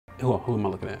who am I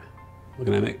looking at?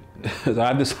 Looking at Nick. So I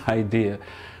have this idea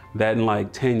that in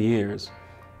like 10 years,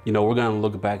 you know, we're gonna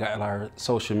look back at our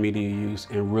social media use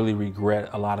and really regret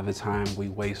a lot of the time we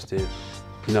wasted,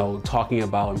 you know, talking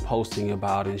about and posting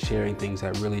about and sharing things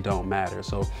that really don't matter.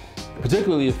 So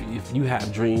particularly if you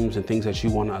have dreams and things that you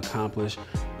want to accomplish,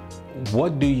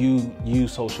 what do you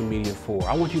use social media for?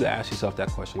 I want you to ask yourself that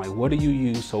question. Like, what do you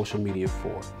use social media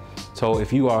for? So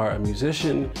if you are a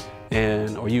musician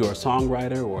or you are a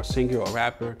songwriter or a singer or a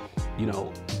rapper, you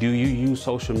know, do you use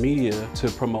social media to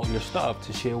promote your stuff,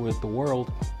 to share with the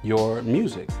world your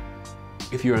music?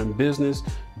 If you're in business,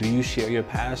 do you share your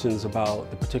passions about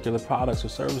the particular products or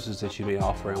services that you may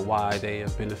offer and why they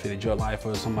have benefited your life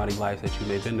or somebody's life that you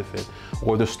may benefit,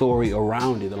 or the story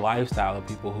around it, the lifestyle of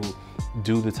people who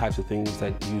do the types of things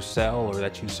that you sell or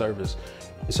that you service?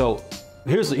 So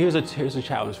here's a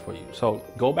challenge for you. So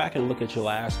go back and look at your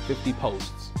last 50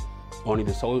 posts on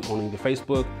either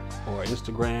Facebook or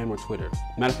Instagram or Twitter.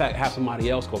 Matter of fact, have somebody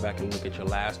else go back and look at your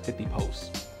last 50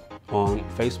 posts on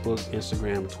Facebook,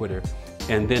 Instagram, Twitter,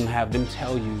 and then have them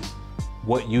tell you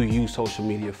what you use social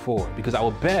media for. Because I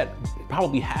will bet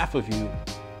probably half of you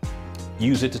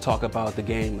use it to talk about the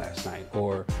game last night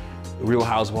or Real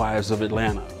Housewives of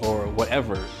Atlanta or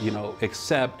whatever, you know,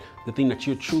 except the thing that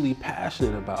you're truly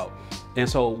passionate about. And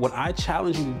so what I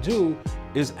challenge you to do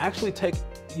is actually take,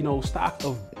 you know, stock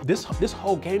of this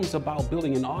whole game is about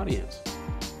building an audience.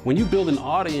 When you build an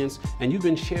audience and you've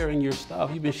been sharing your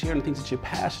stuff, you've been sharing the things that you're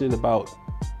passionate about,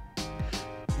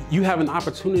 you have an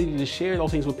opportunity to share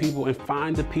those things with people and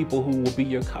find the people who will be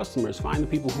your customers, find the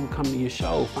people who come to your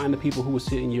show, find the people who will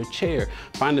sit in your chair,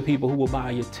 find the people who will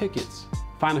buy your tickets,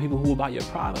 find the people who will buy your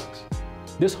products.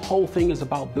 This whole thing is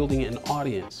about building an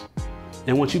audience.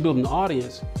 And once you build an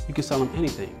audience, you can sell them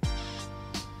anything.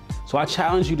 So I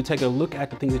challenge you to take a look at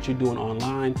the things that you're doing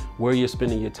online, where you're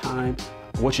spending your time,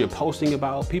 what you're posting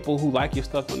about. People who like your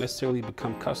stuff don't necessarily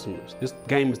become customers. This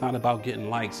game is not about getting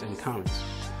likes and comments.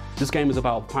 This game is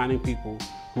about finding people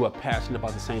who are passionate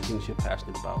about the same things you're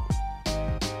passionate about.